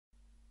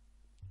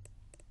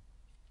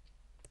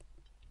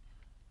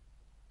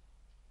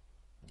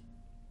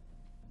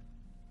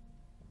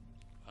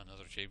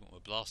achievement. We're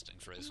blasting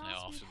through this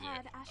now after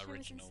the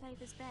original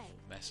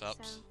mess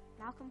ups. So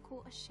Malcolm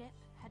caught a ship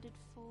headed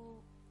for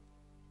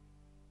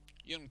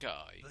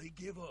Yunkai. They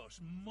give us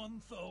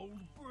month-old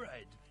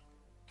bread.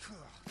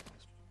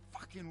 There's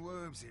fucking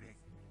worms in it.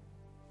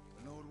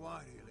 The Lord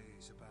Whitehills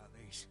is about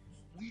these.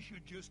 We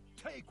should just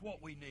take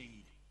what we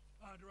need.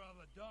 I'd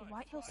rather die. the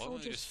Whitehills Why don't we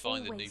soldiers. just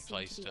find a new always seem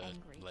place to be to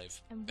angry,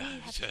 live? and we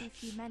have too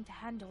few men to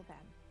handle them.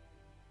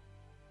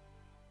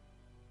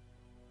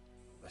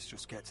 Let's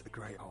just get to the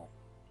Great Hall.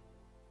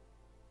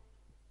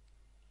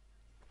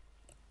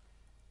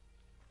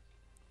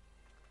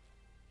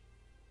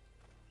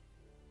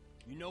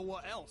 You know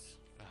what else?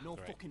 No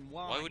Great. fucking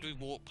wine. Why would we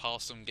walk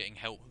past them getting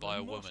helped by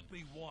a woman? There must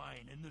be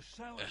wine in the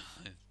cellar.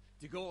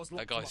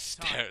 That guy's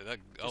staring.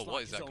 Oh,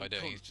 what is that guy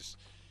doing? He's just.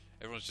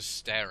 Everyone's just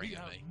staring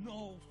at me.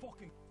 No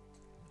fucking.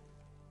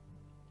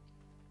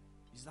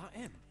 Is that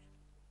him?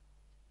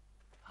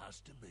 Has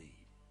to be,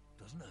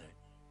 doesn't it?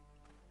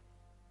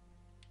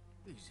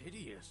 He's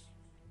hideous.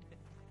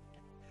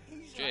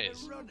 He's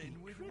Cheers. running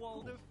with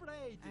Walder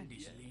Frey. And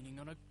he's leaning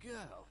on a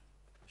girl.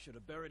 I should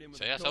have buried him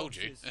with See, I told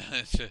you.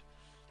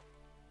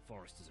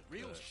 Forrester's a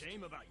real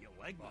shame about your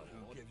leg, my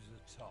Who lord. gives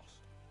a toss?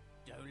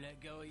 Don't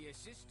let go of your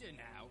sister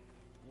now.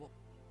 What?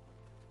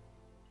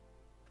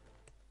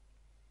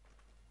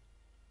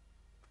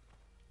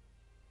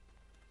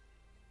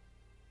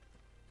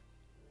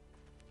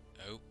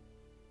 Oh.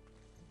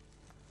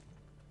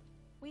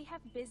 We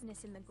have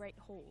business in the Great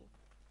Hall.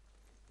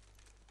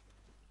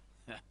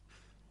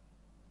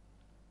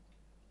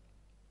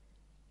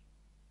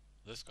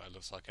 This guy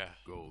looks like a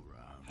Go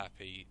round.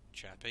 happy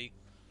chappy.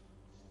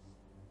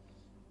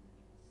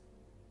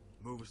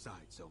 Move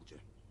aside, soldier.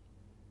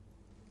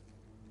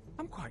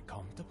 I'm quite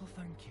comfortable,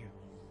 thank you.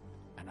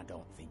 And I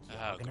don't think you're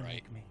Oh, gonna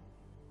great. make me.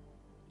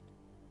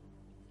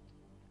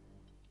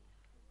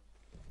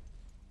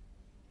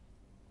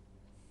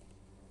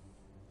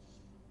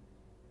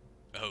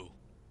 Oh.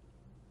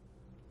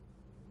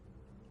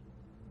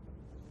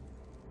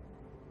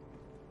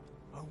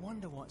 I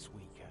wonder what's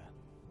weaker.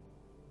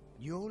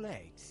 Your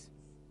legs?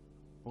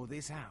 Or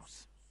this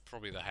house?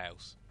 Probably the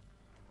house.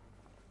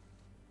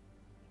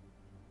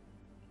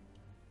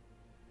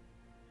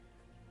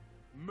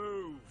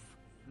 Move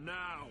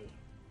now.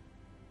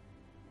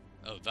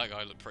 Oh, that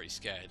guy looked pretty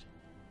scared.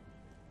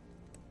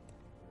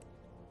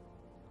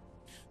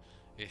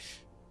 Yeah.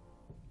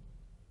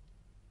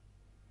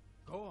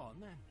 Go on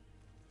then,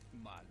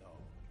 my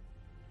lord.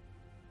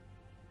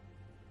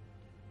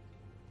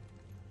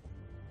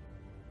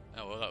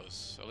 Oh well, that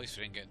was. At least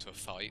we didn't get into a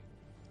fight.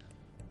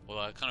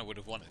 Although I kind of would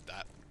have wanted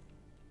that.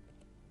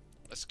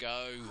 Let's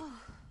go.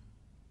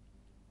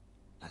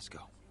 Let's go.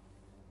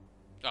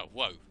 Oh,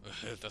 whoa.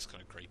 That's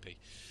kind of creepy.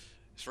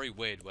 It's very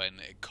weird when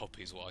it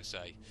copies what I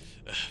say.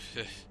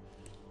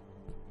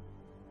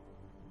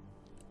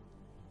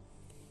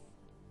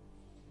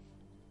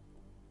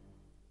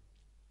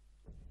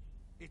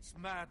 It's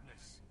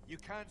madness. You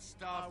can't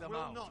starve them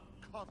out. We'll not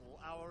coddle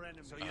our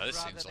enemies. So Oh, you'd this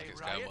rather seems like they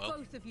it's going riot? well.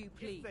 Both of you,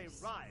 please. If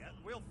they riot,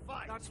 we'll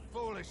fight. That's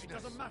foolishness. It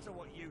doesn't matter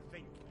what you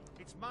think.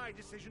 It's my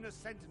decision as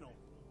Sentinel.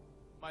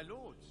 My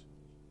lords.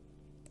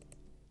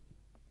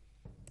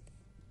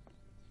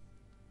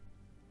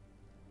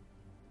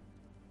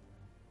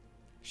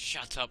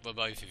 Shut up, the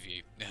both of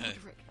you.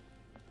 Roderick.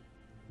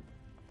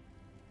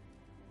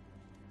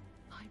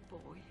 My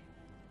boy.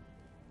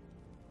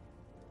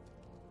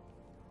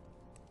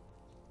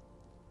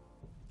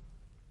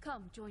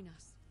 Come, join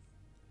us.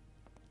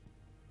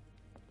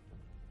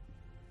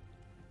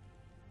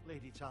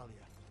 Lady Talia,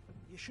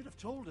 you should have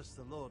told us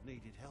the Lord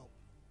needed help.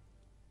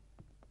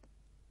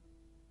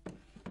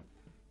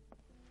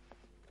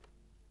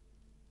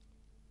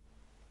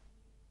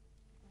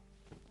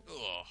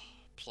 Ugh,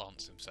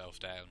 plants himself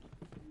down.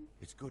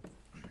 It's good.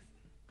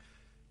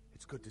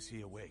 It's good to see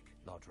you awake,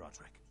 Lord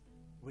Roderick.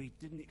 We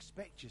didn't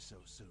expect you so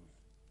soon.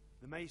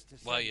 The Maester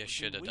said Well, it you would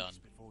should be have weeks done.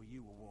 before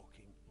you were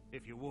walking,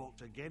 if you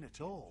walked again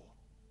at all.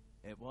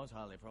 It was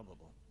highly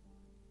probable.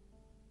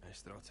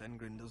 Maester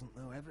Otengrin doesn't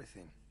know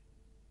everything.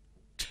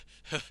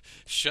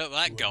 Shut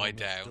that guy Whoever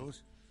down.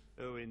 does.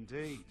 Oh,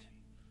 indeed.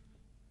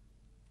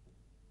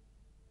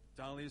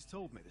 Dahlia's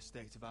told me the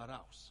state of our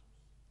house.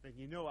 Then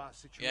you know our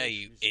situation. Yeah,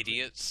 you is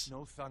idiots.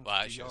 No thanks Well,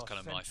 to actually, your it's kind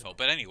of my Sentinel. fault.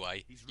 But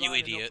anyway, He's you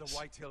riding up idiots. the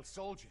Whitehill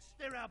soldiers.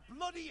 They're our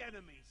bloody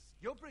enemies.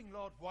 You'll bring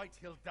Lord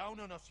Whitehill down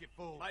on us, you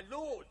fool. My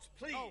lords,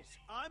 please. Oh,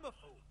 I'm a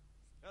fool.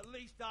 At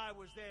least I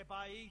was there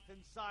by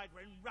Ethan's side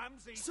when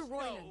Ramsay Sir stole.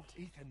 Royland.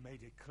 Ethan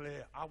made it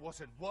clear I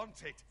wasn't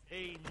wanted.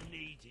 He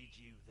needed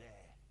you there.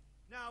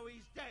 Now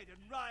he's dead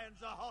and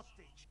Ryan's a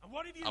hostage. And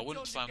what have you I wouldn't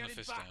done slam to the get him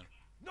fist back? down.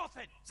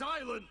 Nothing.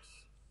 Silence!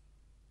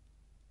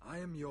 I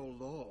am your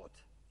lord.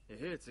 You're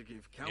here to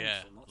give counsel,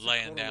 Yeah, not to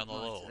laying quarrel down at the my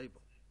law.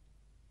 table.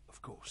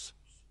 Of course.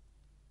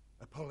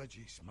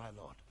 Apologies, my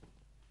lord.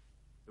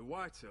 The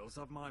Whitehills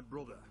have my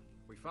brother.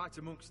 We fight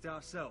amongst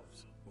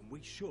ourselves when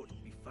we should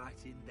be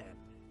fighting them.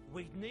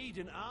 We'd need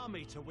an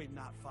army to win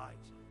that fight.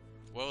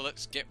 Well,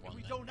 let's get one.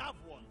 We then. don't have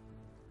one.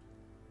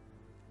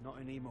 Not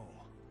anymore.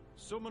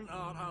 Summon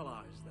our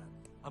allies then.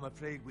 I'm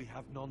afraid we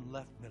have none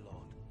left, my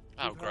lord.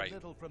 Oh, We've great. heard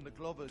little from the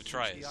Glovers since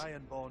Betrayers. the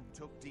Ironborn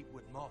took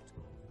Deepwood Mott.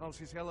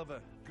 Halsey's Helliver,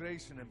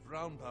 Grayson and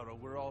Brownbarrow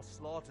were all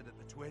slaughtered at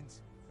the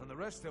Twins, and the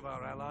rest of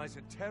our allies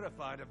are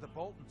terrified of the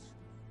Boltons.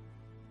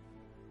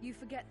 You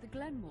forget the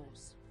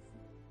Glenmores.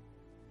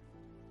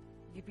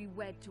 You'd be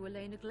wed to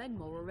Elena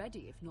Glenmore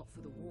already if not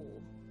for the war.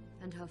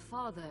 And her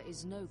father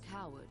is no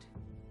coward.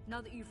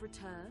 Now that you've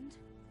returned,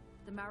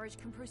 the marriage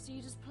can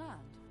proceed as planned.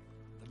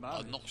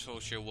 I'm not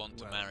sure she'll want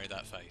to marry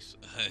that face.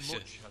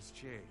 Much has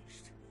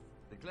changed.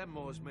 The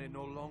Glenmores may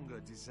no longer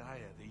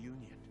desire the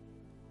Union.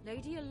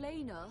 Lady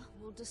Elena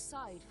will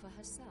decide for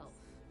herself.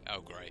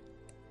 Oh, great.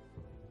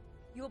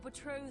 Your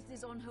betrothed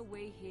is on her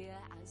way here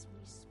as we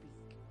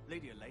speak.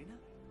 Lady Elena?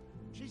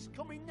 She's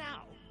coming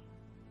now.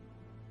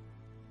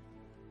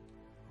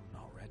 I'm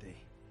not ready.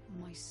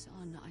 My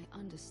son, I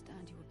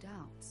understand your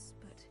doubts,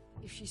 but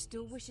if she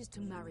still wishes to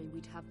marry,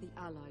 we'd have the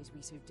allies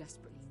we so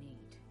desperately need.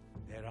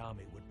 Their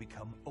army would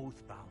become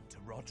oath-bound to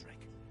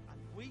Roderick. And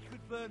we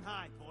could burn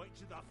High Point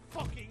to the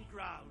fucking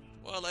ground.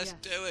 Well, let's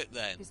Yes, do it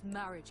then. This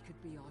marriage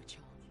could be our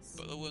chance.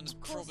 But the woman's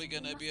Of course, probably we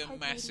going to must be a hope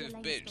massive Lady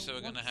Elena bitch, so still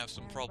we're going to wants have to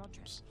some marry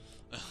problems.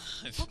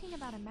 Talking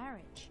about a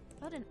marriage,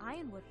 not an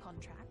Ironwood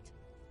contract.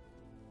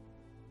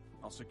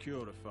 I'll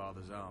secure the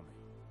father's army,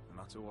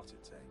 no matter what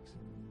it takes.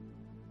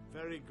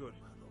 Very good,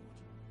 my lord.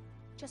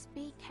 Just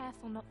be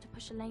careful not to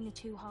push Elena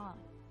too hard.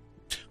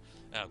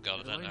 Oh god, I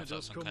don't know Elena if that's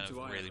does some come kind of to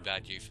really Ireland.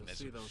 bad She'll euphemism.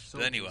 see those But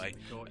soldiers anyway, in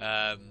the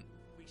courtyard.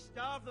 We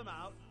starve them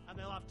out, and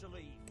they'll have to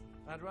leave.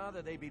 I'd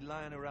rather they be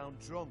lying around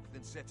drunk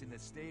than setting the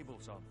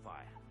stables on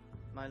fire.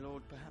 My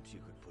lord, perhaps you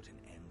could put an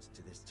end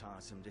to this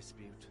tiresome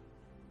dispute.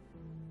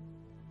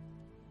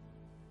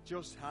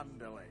 Just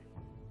handle it.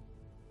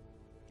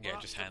 yeah,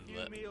 Perhaps just handle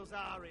a it. few meals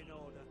are in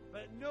order,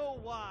 but no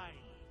wine.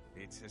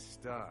 It's a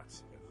start,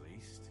 at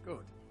least.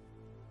 Good.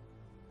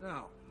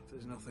 Now, if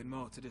there's nothing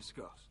more to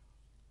discuss.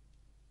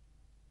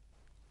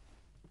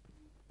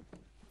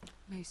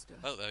 Maester,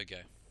 Oh, there we go.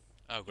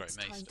 Oh, great, it's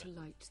time Maester. to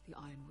light the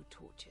ironwood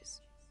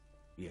torches.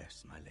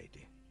 Yes, my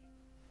lady.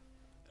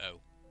 Oh,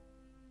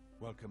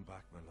 Welcome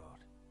back, my lord.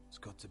 It's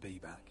good to be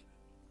back.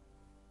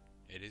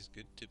 it is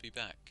good to be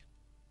back.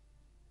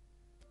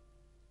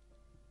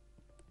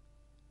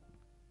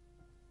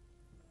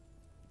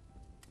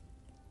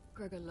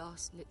 Gregor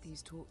last lit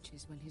these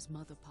torches when his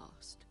mother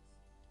passed.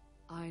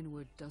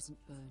 Ironwood doesn't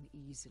burn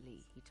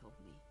easily, he told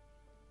me.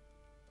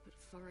 But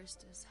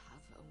foresters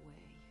have a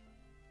way.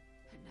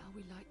 And now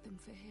we light them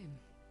for him.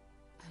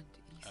 And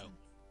Ethan. Oh.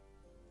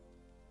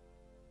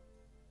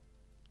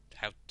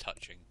 How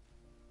touching.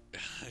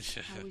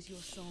 How is your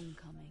song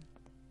coming?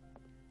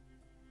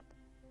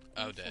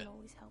 Oh Ethan dear.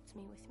 always helped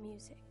me with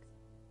music.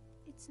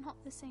 It's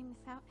not the same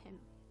without him.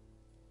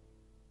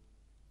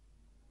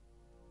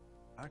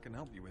 I can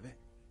help you with it.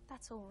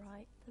 That's all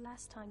right. The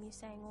last time you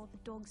sang, all the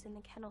dogs in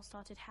the kennel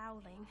started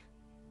howling.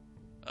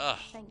 Ah,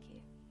 Thank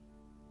you.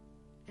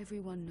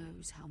 Everyone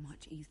knows how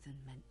much Ethan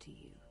meant to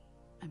you.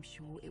 I'm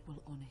sure it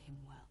will honor him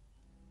well.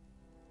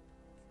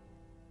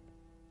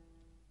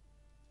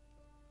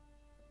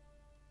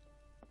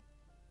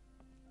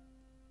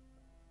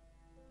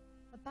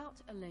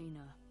 About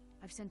Elena,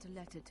 I've sent a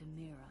letter to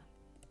Mira.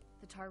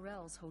 The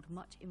Tyrells hold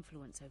much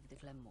influence over the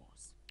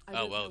Glenmores. I Oh,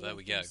 don't well, know there where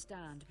we things go.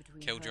 stand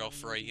between Killed her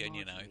Joffrey, Lady and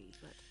you know. Marjorie,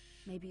 but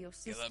maybe your get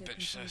sister that can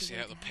bitch find a Cersei way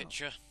out the to help.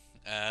 picture.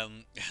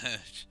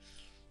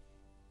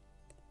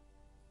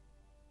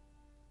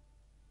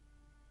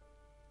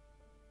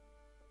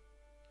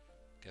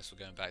 Guess we're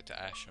going back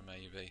to Asher,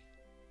 maybe.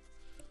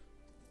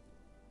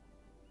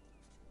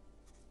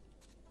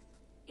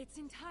 It's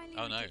entirely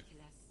Oh, no.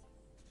 ridiculous.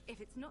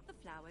 If it's not the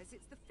flowers,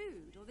 it's the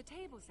food or the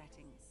table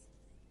settings.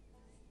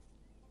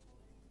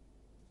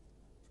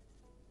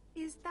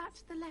 Is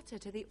that the letter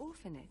to the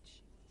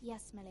orphanage?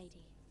 Yes, my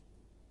lady.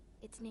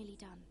 It's nearly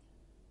done.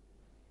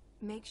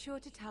 Make sure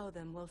to tell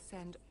them we'll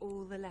send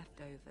all the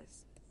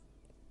leftovers.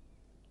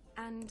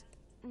 And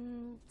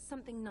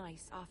something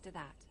nice after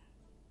that.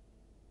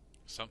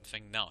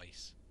 Something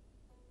nice.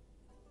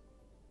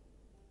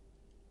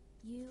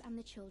 You and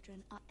the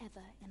children are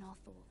ever in our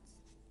thoughts.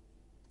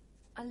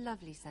 A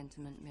lovely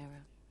sentiment,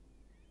 Mira.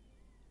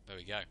 There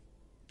we go.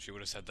 She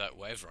would have said that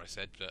whatever I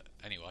said, but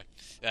anyway.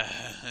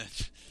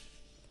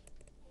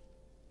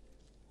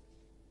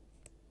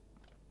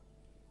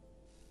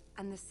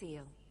 And the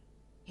seal.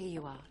 Here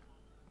you are.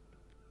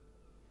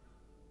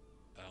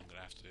 I'm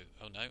gonna have to.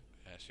 Oh no, it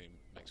actually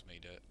makes me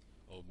do it,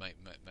 or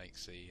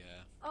makes the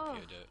Oh.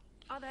 computer do it.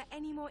 Are there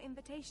any more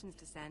invitations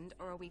to send,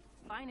 or are we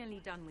finally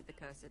done with the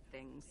cursed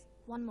things?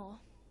 One more.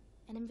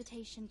 An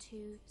invitation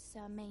to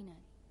Sir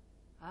Maynard.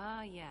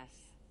 Ah,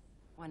 yes.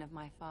 One of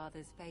my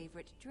father's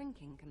favorite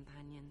drinking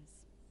companions.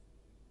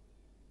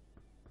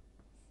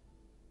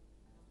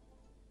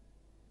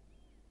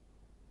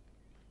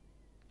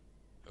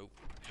 Oh,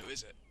 who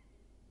is it?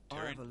 I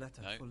have Tyrion? a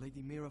letter No. for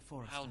Lady Mira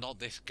Forrester. How not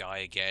this guy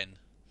again?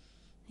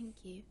 Thank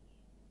you.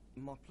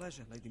 My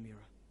pleasure, Lady Mira.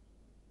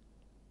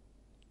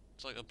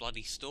 It's like a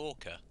bloody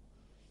stalker.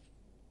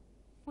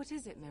 What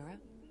is it, Mira?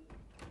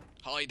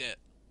 Hide it.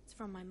 It's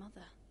from my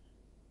mother.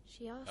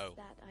 She asked Oh.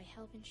 that I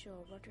help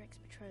ensure Roderick's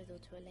betrothal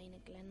to Elena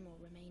Glenmore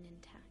remain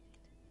intact.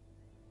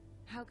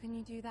 How can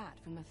you do that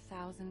from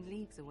 1,000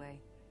 leagues away?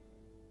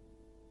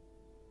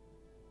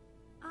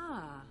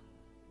 Ah,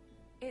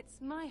 it's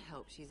my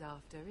help she's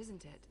after,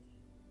 isn't it?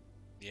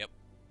 Yep.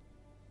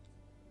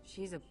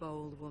 She's a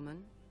bold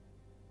woman.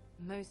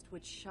 Most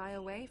would shy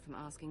away from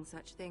asking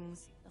such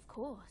things. Of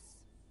course.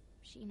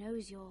 She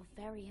knows you're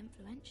very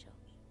influential.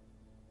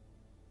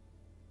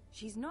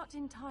 She's not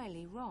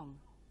entirely wrong.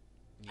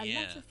 A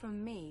Yeah. letter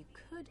from me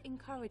could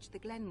encourage the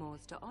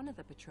Glenmores to honor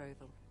the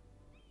betrothal.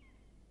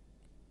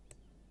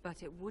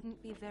 But it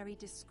wouldn't be very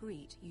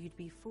discreet. You'd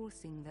be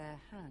forcing their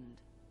hand.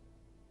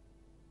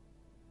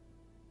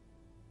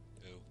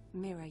 Oh.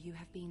 Mira, you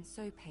have been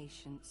so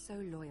patient, so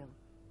loyal.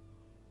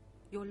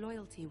 Your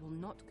loyalty will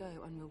not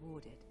go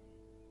unrewarded.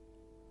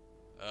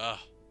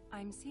 Ah.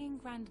 I'm seeing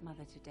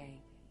Grandmother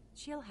today.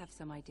 She'll have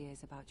some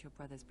ideas about your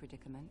brother's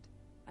predicament.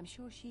 I'm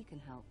sure she can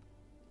help.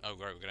 Oh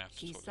great, we're gonna have to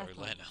She's talk to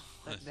subtle, Elena.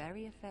 but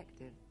very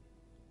effective.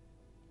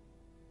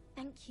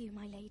 Thank you,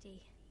 my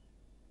lady.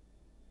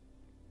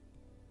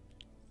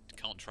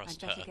 Can't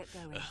trust I'd better her. get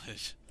going.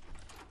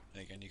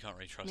 Then again, you can't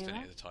really trust Mira,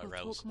 any of the we'll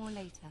Tyrells. talk more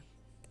later.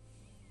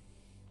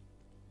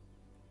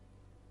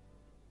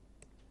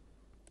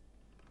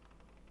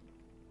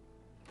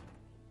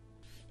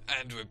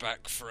 And we're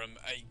back from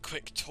a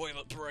quick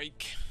toilet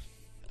break.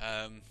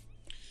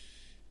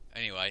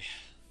 Anyway.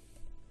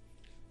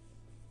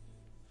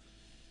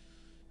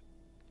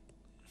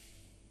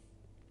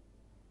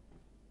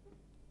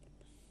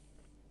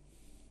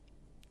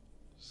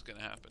 What's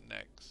gonna happen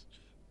next?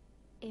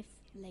 If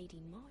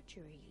Lady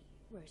Marjorie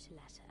wrote a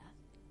letter...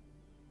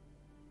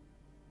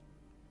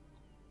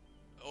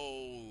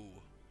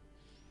 Oh.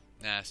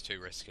 Nah, it's too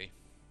risky.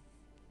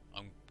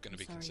 I'm gonna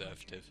be sorry,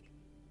 conservative.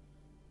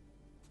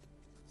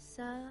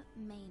 Sir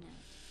Maynard.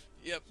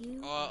 Yep,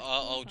 You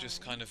I'll are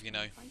just kind of, you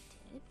know, invited.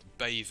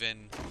 bathe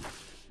in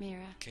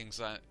Mira, King's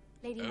Land.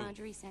 Lady Oh.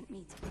 Marjorie sent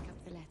me to pick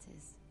up the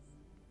letters.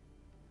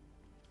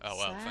 Oh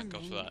well, Sir thank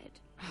God for that. Maynard.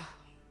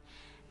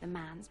 The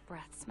man's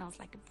breath smells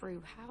like a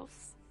brew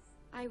house.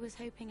 I was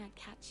hoping I'd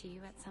catch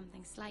you at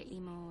something slightly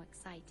more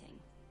exciting.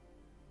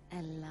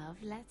 A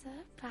love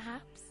letter,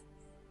 perhaps?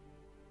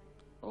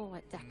 Or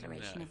a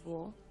declaration No. of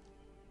war?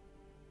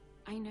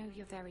 I know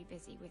you're very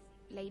busy with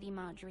Lady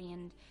Marjorie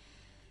and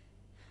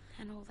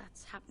all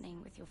that's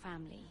happening with your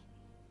family.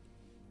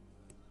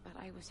 But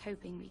I was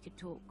hoping we could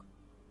talk.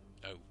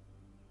 Oh.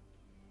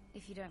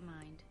 If you don't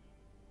mind.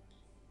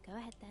 Go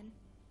ahead then.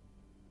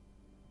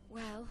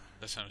 Well,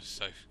 That sounds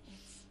so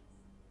it's...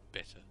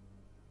 bitter.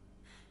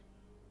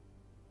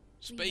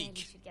 We really Speak!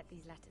 should get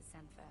these letters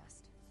sent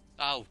first.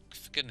 Oh,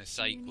 for goodness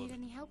Do you sake, need woman.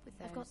 any help with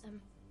those? I've got them.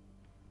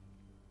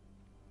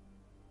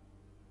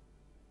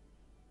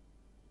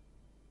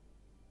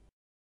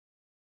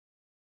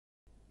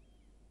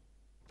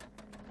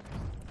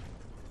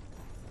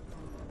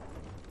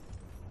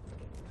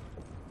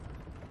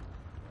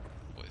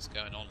 What is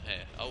going on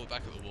here? Oh, we're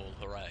back at the wall,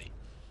 hooray.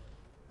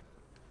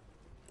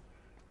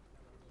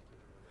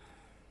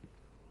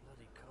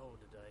 Bloody cold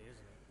today,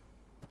 isn't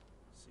it?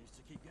 Seems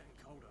to keep getting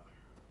colder.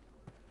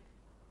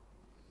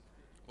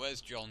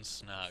 Where's Jon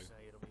Snow?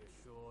 Say it'll be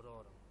a short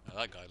autumn. Oh,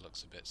 that guy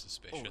looks a bit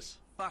suspicious.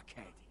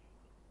 Fuckhead.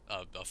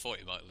 Oh, I thought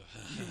he might look.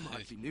 You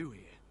might be new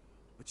here,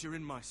 but you're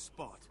in my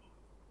spot.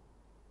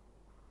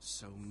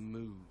 So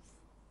move.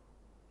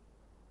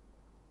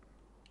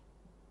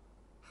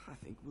 I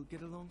think we'll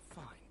get along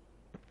fine.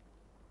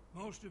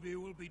 Most of you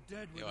will be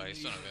dead within Anyway, a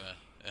it's year.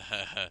 not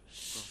gonna.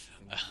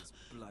 His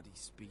bloody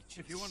speeches.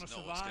 If you want to It's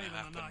not what's survive gonna on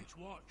a happen. night's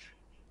watch,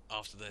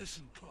 After this,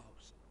 listen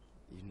close.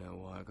 You know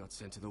why I got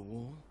sent to the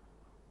wall?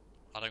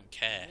 I don't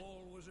care. The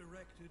wall was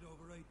erected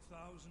over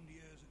 8,000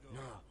 years ago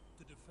No.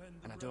 to defend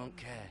the And I don't realm from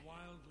care.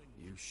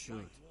 wildlings, You should.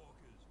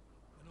 nightwalkers,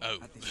 and Oh.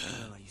 all At this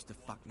girl I used to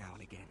fuck now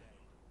and again.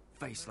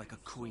 Face like a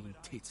queen,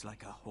 tits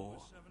like a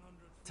whore.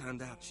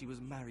 Turned out she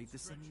was married to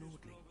some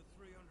lordling.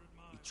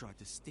 He tried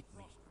to stick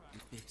me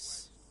with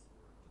this.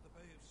 to the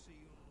Bay of Seals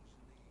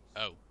in the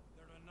east. Oh.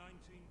 There are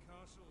 19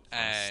 castles. I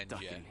And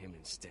stuck yeah. in him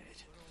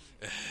instead.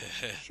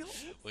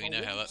 Well, you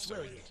know how that's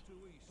going.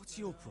 What's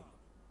your problem?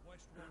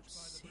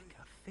 Sick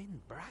of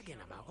Finn bragging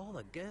about all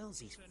the girls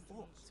he's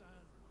fucked.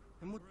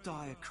 And what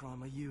dire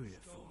crime are you here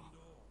for?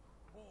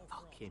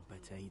 Fucking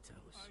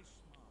potatoes.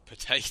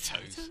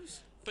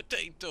 Potatoes.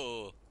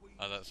 Potato.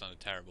 Oh, that sounded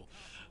terrible.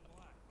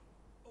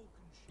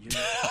 You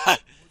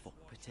Fuck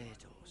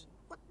potatoes.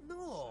 What?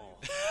 No.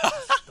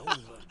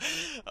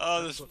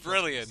 Oh, that's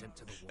brilliant. Sent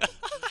to the wall.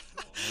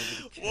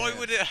 Why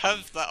would it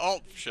have that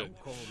option? Don't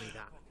call me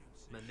that.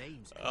 My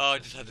name's Oh, I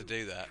just had to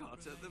do that.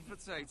 Carter the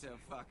potato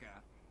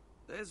fucker.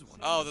 There's one.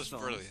 Oh, of that's the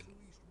songs. brilliant.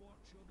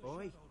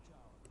 Oi,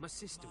 my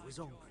sister was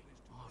hungry.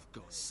 I've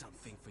got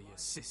something for your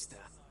sister.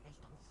 Hey,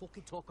 don't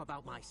fucking talk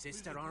about my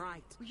sister,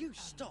 alright? Will you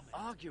stop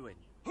arguing?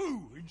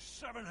 Who in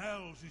seven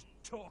hells is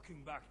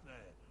talking back there?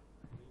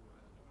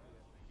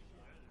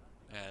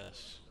 Yeah,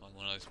 that's like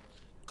one of those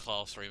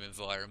classroom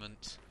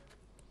environments.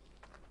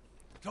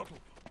 Tuttle.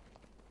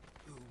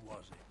 Who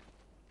was it?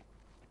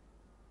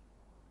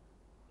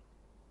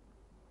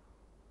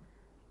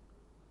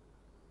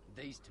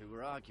 These two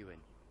were arguing.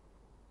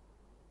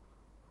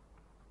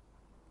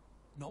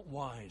 Not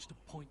wise to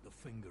point the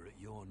finger at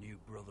your new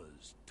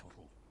brothers,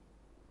 Tuttle.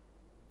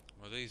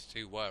 Well, these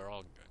two were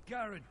arguing.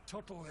 Garrett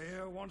Tuttle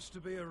here wants to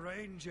be a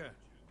ranger,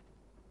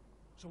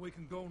 so we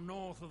can go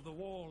north of the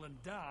wall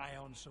and die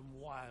on some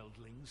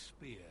wildling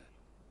spear.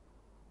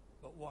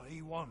 But what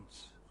he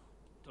wants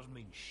doesn't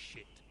mean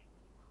shit.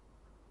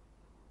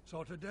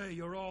 So today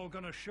you're all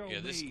gonna show Yeah,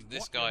 this me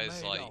this what guy you're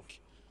is made like of.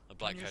 a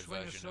black Can you coat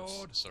swing a version of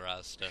sword? Sir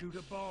Alistair. Shoot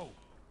a bow.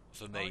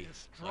 For Are me, you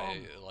strong?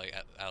 like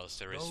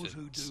Alistair is Those for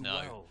who do Snow.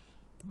 well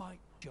might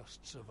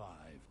just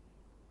survive.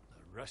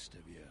 The rest of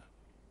you.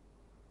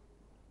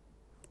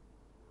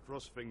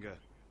 Frostfinger,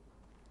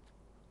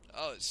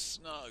 Oh, it's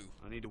Snow.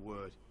 I need a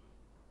word.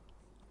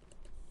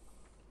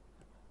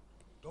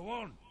 Go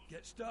on,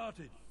 get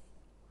started.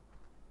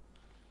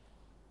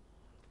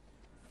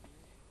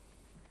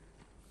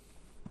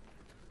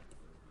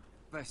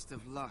 Best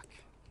of luck,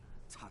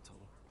 Tuttle.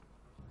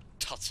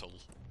 Tuttle.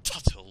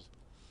 Tuttle.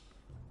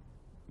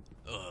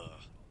 Ugh.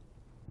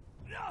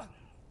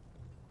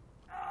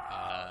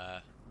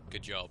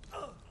 Good job.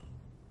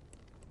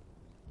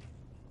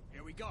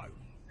 Here we go.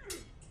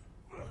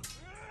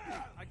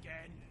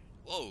 Again.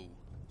 Whoa.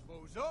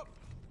 Bows up.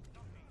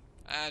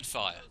 And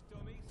fire.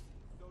 Dummies,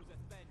 those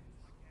are thens.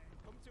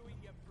 Come to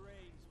eat your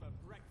brains for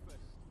breakfast.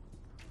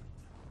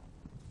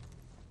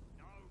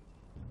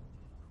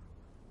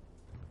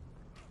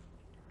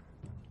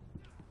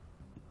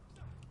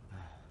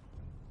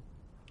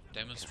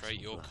 Demonstrate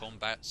your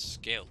combat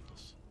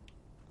skills.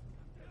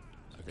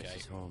 Okay. This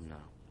is home now.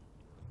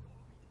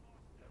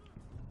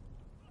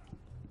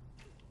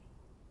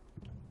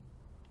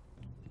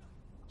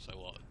 So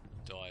what?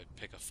 Do I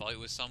pick a fight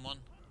with someone?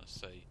 Let's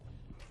see.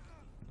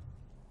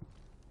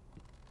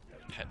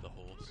 Pet the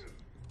horse.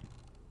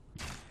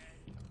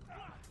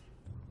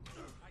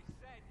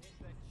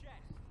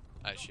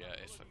 Actually,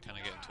 if can I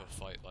get into a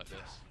fight like this?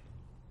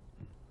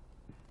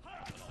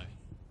 I don't know.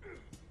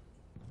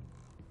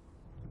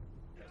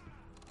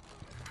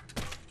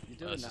 You're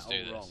doing Let's that just all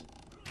do this. wrong.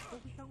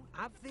 But we don't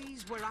have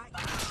these where I...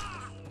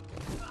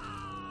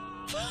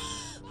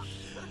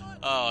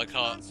 Oh, I can't.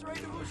 Lance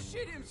Raider will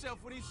shit himself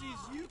when he sees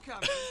you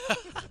coming.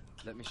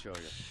 Let me show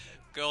you.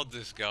 God,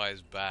 this guy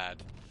is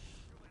bad.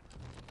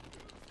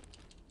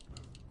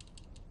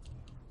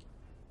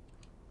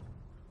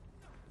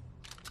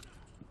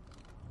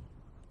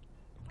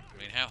 I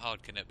mean, how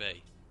hard can it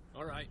be?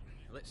 Alright,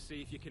 let's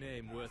see if you can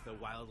aim worth a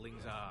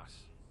wildling's arse.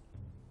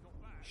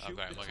 Shoot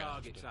Okay, am I the gonna have to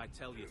targets do- I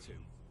tell you to.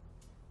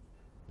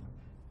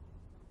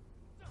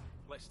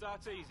 Let's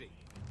start easy.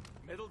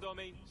 Middle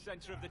dummy,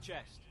 center of the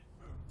chest.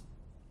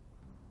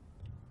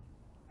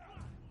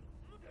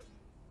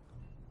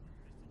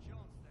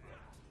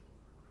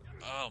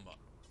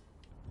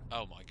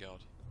 Oh my god.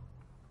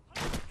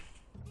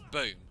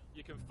 Boom.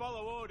 You can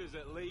follow orders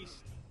at least.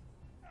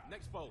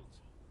 Next bolt.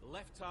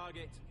 Left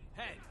target,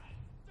 head.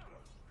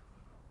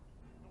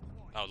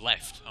 Oh,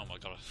 left. Oh my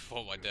god,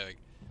 what am I doing?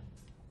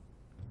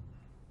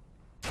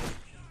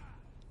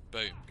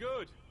 Boom.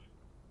 Good.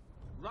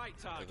 Right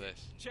Look at target,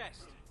 this.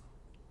 chest.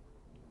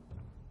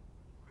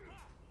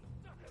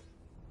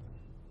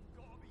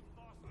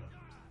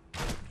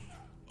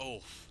 Oh,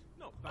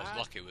 Not I was bad.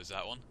 lucky it was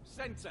that one.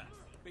 Center,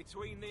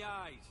 between the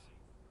eyes.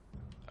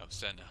 Oh,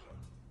 centre.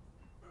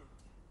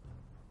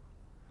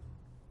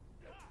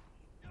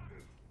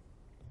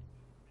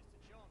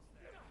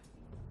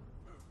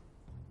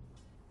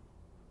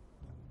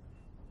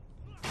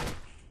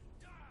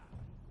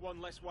 One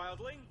less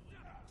wildling.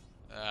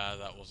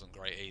 That wasn't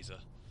great either.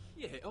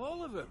 You hit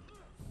all of them.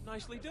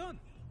 Nicely done.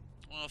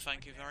 Well,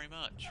 thank you very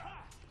much.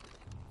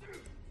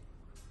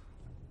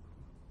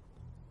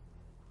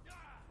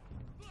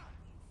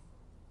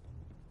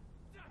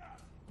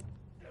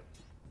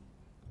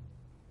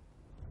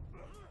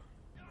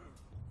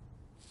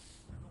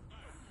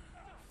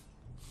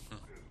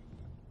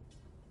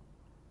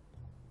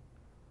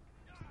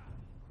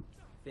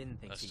 Finn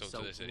thinks Let's he's talk to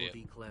so this idiot.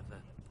 bloody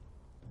clever.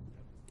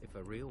 If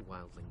a real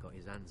wildling got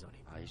his hands on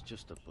him. Ah, he's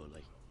just a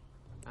bully.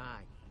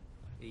 Aye,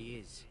 he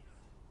is.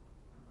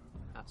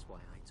 That's why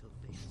I took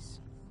these.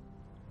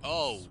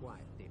 Oh!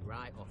 Swiped it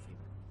right off him.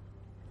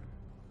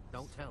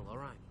 Don't tell,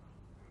 alright?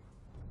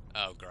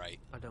 Oh, great.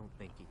 I don't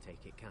think he'd take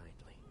it kindly.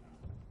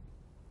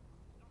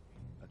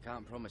 I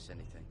can't promise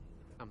anything.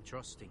 I'm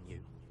trusting you.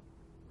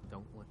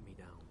 Don't let me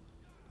down.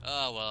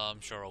 Oh, well,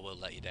 I'm sure I will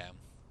let you down.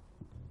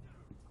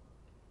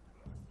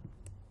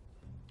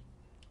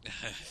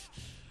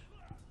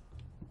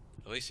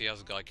 At least the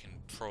other guy can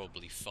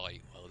probably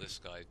fight. Well, this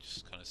guy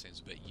just kind of seems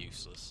a bit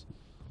useless.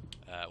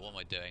 What am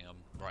I doing? I'm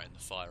right in the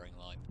firing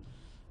line.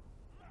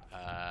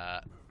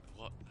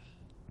 What?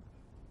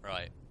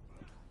 Right.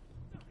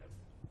 I'm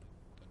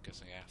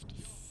guessing I have to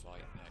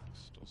fight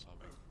next or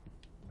something.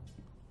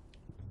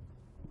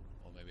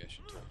 Or maybe I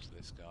should talk to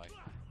this guy.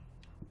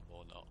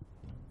 Or not.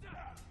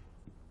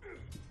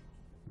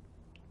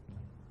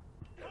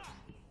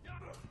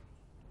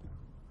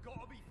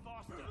 Gotta be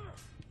faster.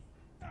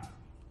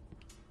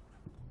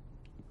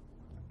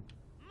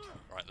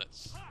 Right,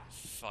 let's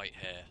fight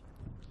here.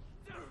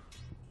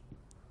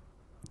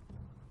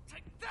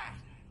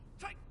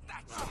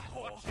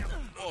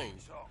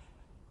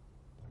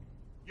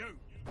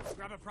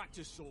 Grab a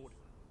practice sword.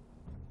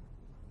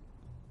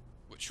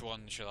 Which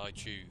one shall I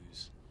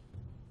choose?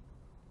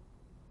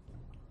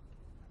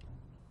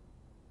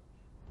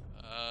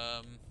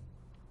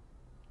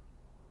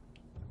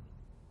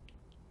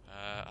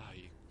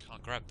 You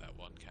can't grab that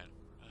one, can?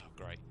 Oh,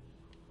 great.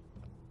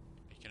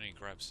 You can only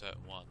grab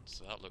certain ones,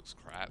 so that looks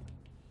crap.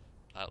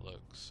 That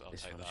looks... I'll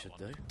take that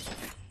one.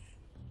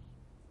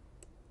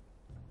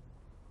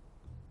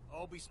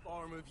 I'll be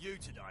sparring with you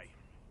today.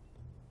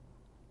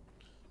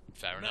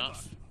 Fair Remember,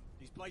 enough.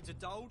 These blades are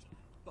dulled,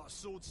 but a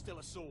sword's still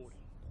a sword.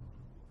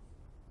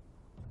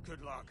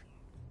 Good luck.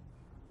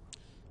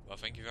 Well,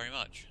 thank you very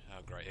much.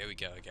 Oh, great. Here we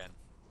go again.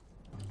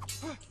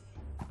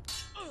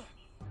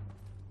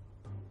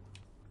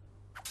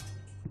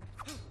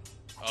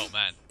 Oh,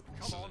 man.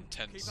 This is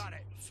intense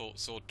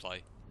sword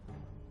play.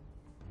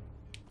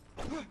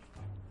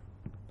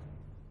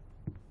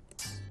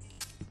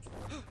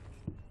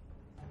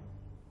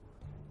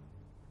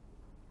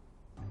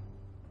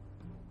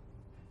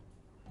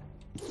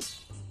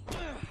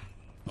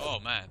 Oh,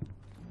 man.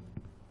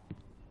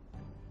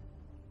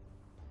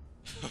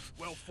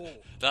 Well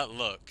fought. That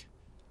look.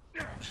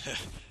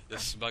 The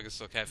smuggest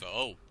look ever.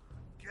 Oh.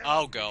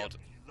 Oh, God.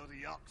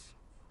 Bloody ox.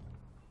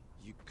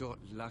 You got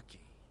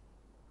lucky.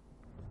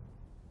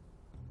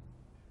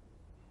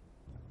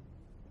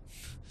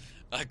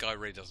 That guy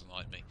really doesn't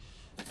like me.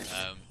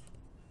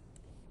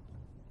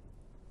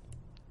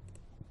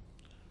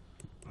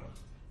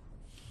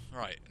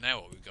 Right,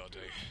 now what we've got to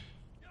do.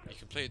 You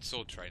completed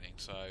sword training,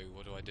 so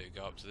what do I do?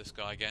 Go up to this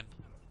guy again?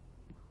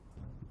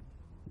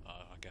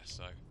 I guess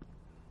so.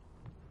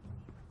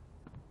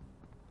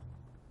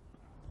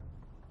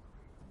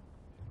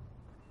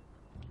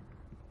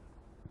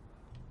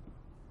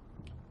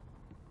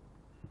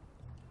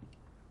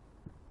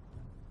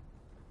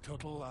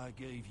 Tuttle, I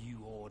gave you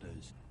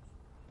orders.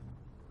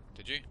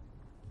 Did you?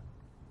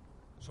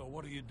 So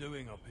what are you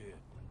doing up here?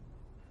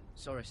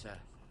 Sorry, sir.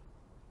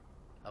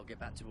 I'll get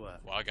back to work.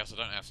 Well, I guess I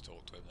don't have to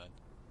talk to him then.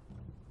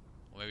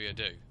 Or maybe I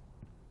do.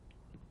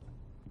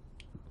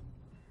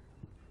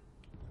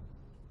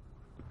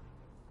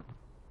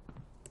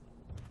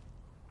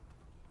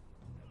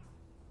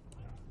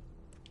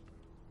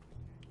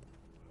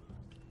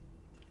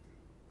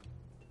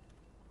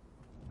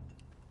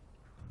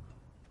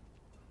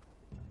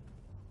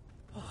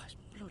 Oh, it's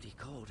bloody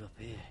cold up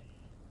here.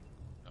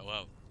 Oh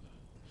well.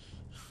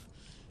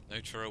 No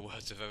truer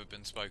words have ever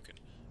been spoken.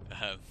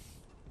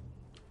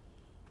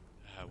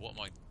 What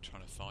am I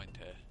trying to find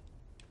here?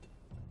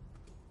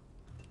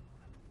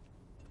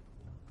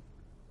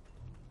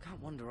 Can't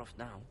wander off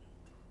now.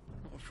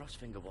 Not with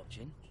Frostfinger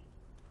watching.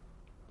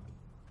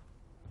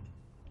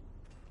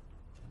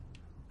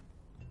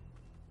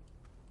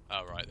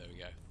 Oh right, there we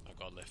go. I've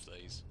got to lift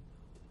these.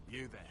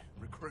 You there,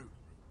 recruit.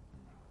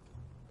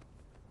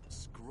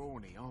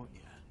 Scrawny, aren't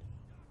you?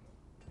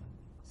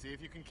 See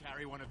if you can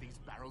carry one of these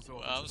barrels over.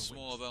 Well, I'm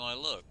smaller than I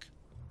look.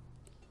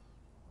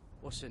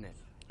 What's in it?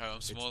 Oh,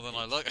 I'm smaller than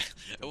I look.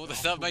 Well,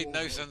 that made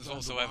no sense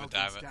whatsoever,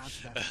 damn it.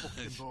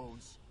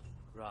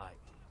 Right.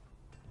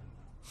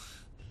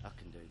 I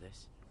can do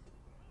this.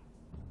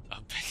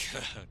 I'm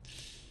bigger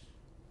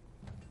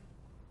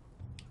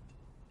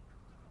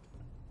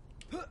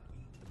than...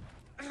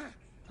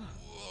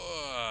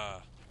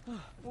 Whoa.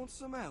 Want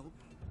some help?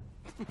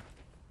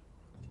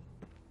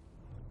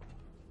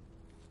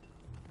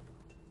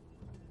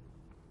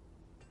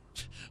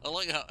 I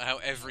like how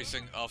after every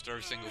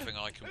single thing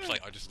I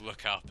complete, I just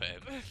look up at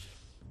him.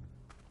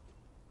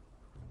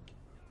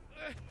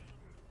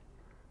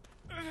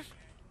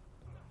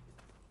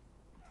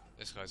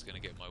 This guy's gonna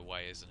get in my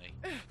way, isn't he?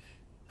 Where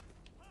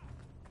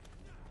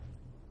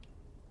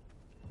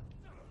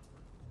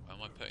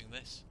am I putting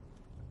this?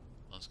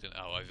 I'm just gonna...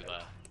 Oh, over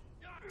there.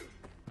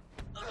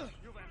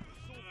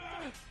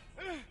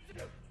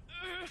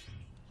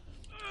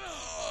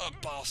 Oh,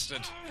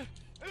 bastard!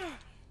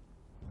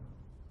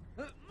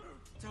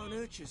 Don't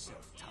hurt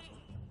yourself,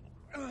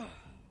 Tuttle.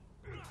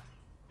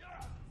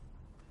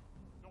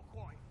 Not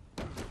quite.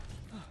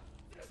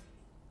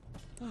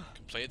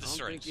 Completed the I'm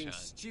syringe. thinking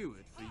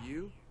steward for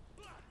you.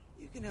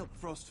 You can help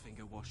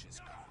Frostfinger wash his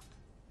cock.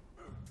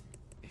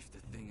 If the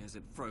thing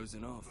hasn't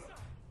frozen off.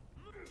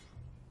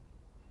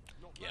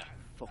 Yeah.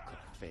 Fuck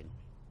off, Finn.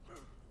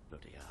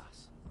 Bloody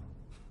ass.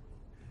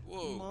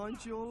 Whoa.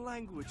 Mind your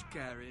language,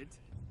 Garrett.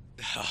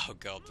 Oh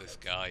god, this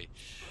guy.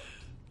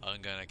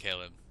 I'm gonna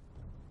kill him.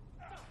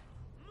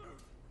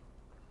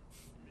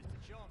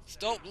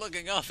 Stop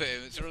looking up at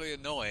him, it's really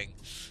annoying.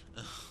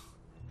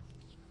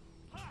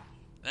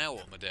 Now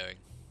what am I doing?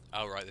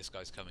 Oh right, this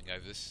guy's coming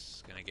over. This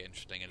is gonna get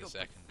interesting in a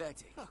second.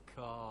 Pathetic. Fuck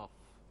off.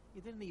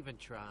 You didn't even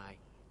try.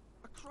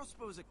 A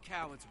crossbow's a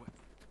coward's weapon.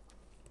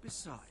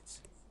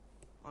 Besides,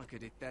 I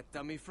could hit that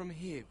dummy from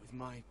here with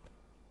my...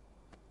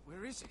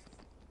 Where is it?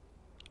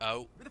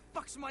 Oh. Where the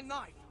fuck's my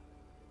knife?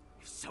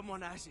 If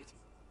someone has it,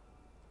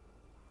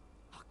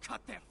 I'll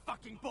cut their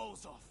fucking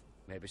balls off.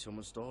 Maybe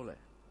someone stole it.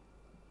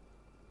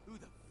 Who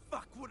the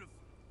fuck would have...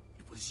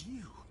 It was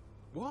you.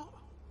 What?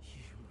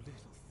 You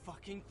little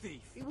fucking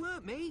thief. It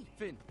weren't me.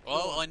 Finn.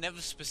 Well, I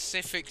never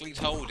specifically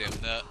told him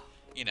that,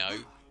 you know,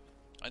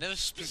 I never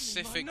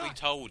specifically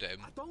told him.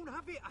 I don't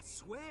have it, I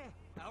swear.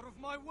 Out of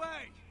my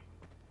way!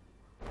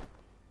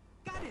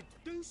 Garrett,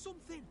 do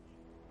something.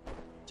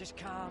 Just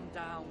calm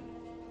down.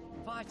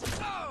 Fight.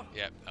 Oh!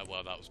 Yep,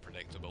 well, that was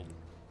predictable.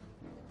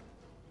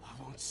 I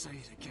won't say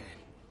it again.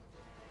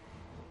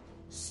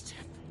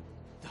 Step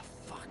the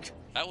fuck.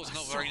 That was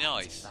not very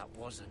nice. That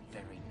wasn't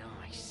very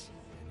nice.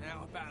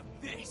 Now about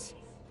this.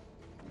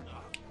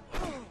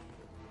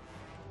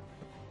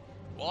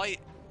 Why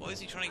is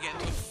he trying to get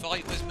into a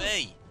fight with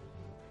me?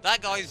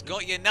 That guy's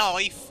got your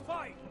knife.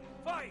 Fight!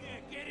 Fight!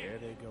 Yeah, get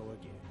There they go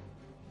again.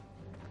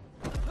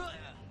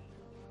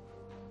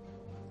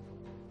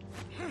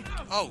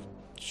 Oh,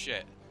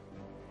 shit.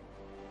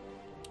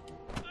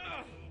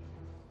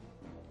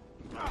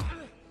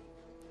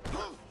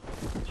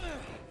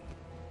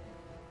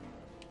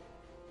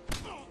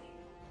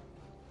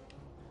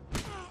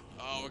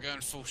 Oh, we're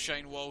going full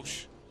Shane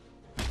Walsh.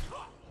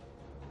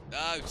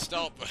 No,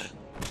 stop.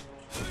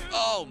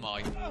 Oh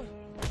my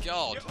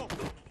god.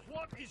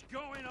 What is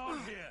going on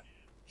here?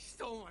 He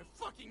stole my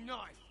fucking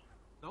knife.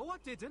 No, I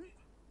didn't.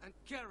 And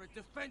Garrett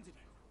defended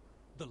him.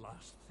 The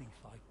last thief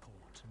I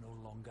caught no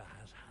longer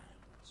has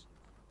hands.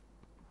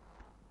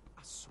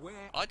 I swear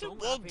I didn't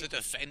want to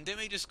defend him,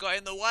 he just got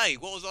in the way.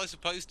 What was I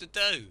supposed to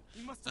do?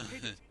 He must have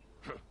hit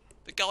it.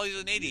 The guy's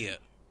an idiot.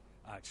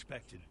 I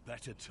expected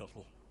better,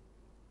 Tuttle.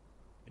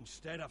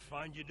 Instead, I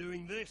find you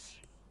doing this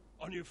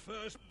on your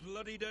first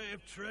bloody day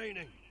of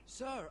training.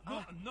 Sir,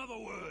 Not another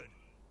word.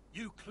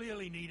 You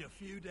clearly need a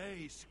few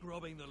days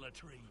scrubbing the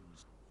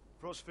latrines.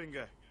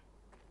 Frostfinger,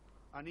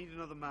 I need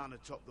another man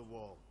atop the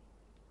wall.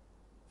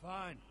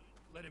 Fine.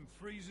 Let him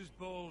freeze his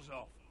balls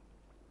off.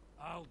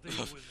 I'll deal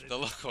with this. The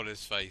look on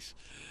his face.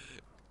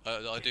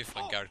 I do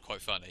find Garrett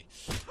quite funny.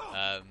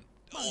 Mind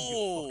your fucking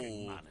Oh,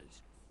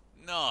 manners.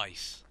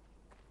 nice.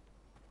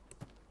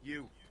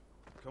 You,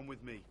 come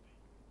with me.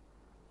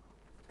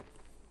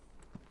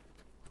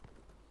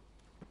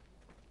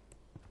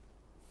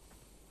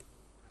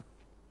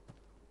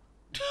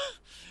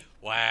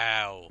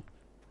 Wow.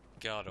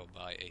 God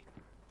almighty.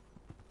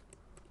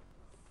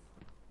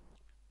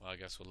 Well, I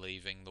guess we're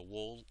leaving the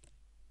wall.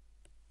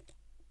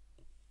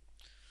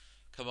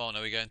 Come on,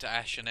 are we going to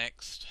Asher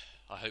next?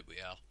 I hope we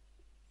are.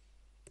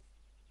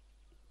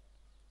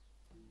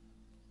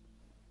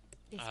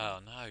 Oh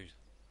no.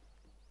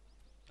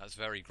 That's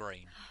very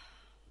green.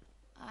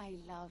 I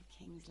love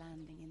King's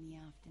Landing in the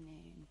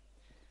afternoon.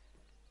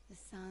 The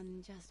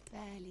sun just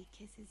barely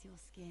kisses your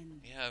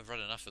skin. Yeah, I've read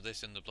enough of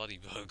this in the bloody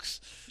books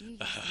You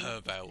just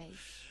love this about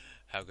place.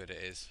 how good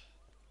it is.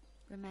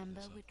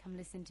 Remember, we'd come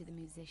listen to the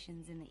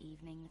musicians in the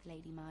evening with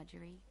Lady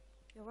Marjorie?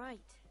 You're right.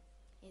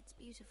 It's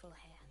beautiful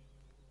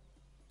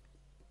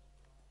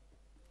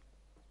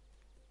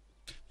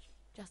here.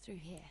 Just through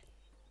here.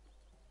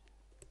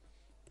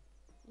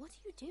 What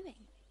are you doing?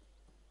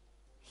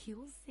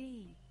 You'll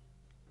see.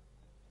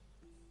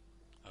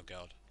 Oh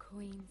god.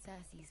 Queen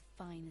Cersei's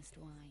finest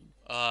wine.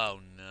 Oh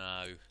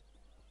no.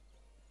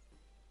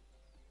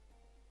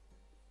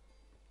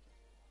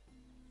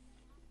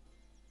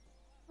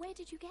 Where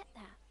did you get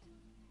that?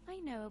 I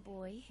know a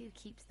boy who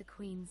keeps the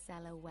Queen's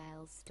cellar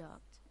well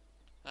stocked.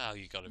 Oh,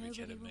 you gotta be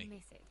Nobody kidding will me.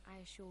 miss it, I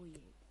assure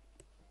you.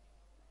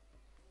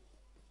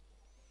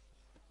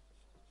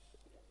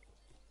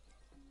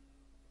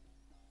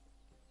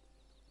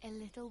 A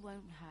little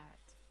won't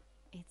hurt.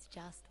 It's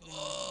just wine.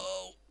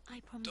 Oh, I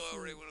promise don't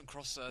you, really want to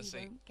cross you Cersei.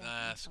 won't get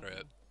Nah, in screw trouble.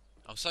 it.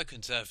 I'm so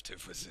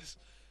conservative with this.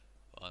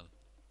 Fine.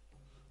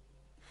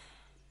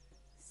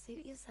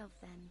 Suit yourself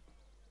then.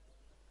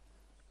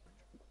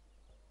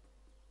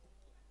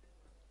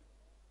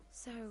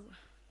 So,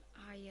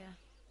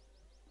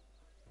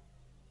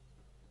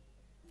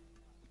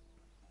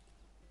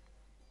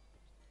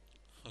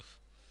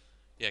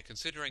 Yeah,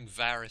 considering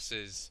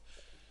Varys's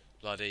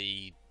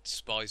bloody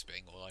spies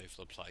being all over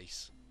the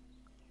place,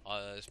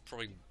 it's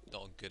probably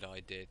not a good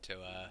idea to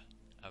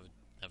have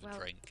a well,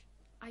 drink.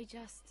 I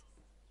just...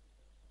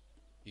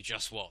 You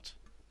just what?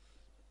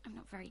 I'm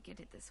not very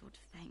good at this sort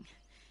of thing.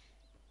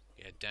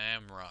 Yeah,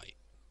 damn right.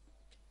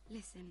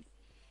 Listen,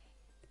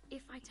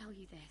 if I tell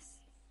you this,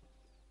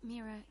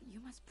 Mira,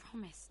 you must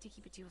promise to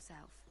keep it to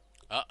yourself.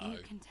 Uh-oh. You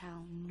can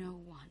tell no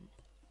one.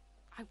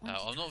 I want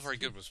to I'm not trust very you.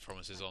 good with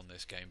promises on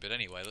this game, but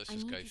anyway, let's I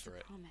just need go you for to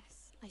it.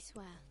 Promise. I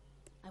swear.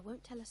 I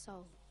won't tell a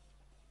soul.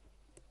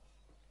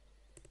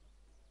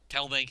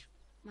 Tell me.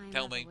 My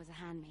Tell mother me. was a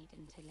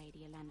handmaiden to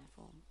Lady Elena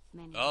for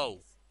many Oh.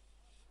 years.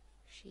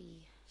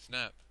 She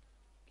Snap.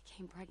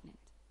 became pregnant.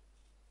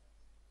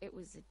 It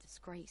was a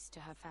disgrace to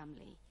her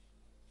family.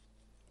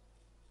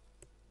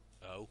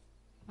 Oh.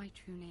 My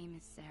true name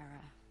is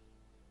Sarah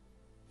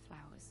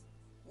Flowers.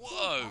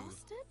 Whoa!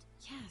 Bastard?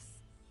 Yes.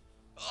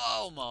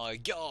 Oh my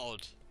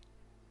god!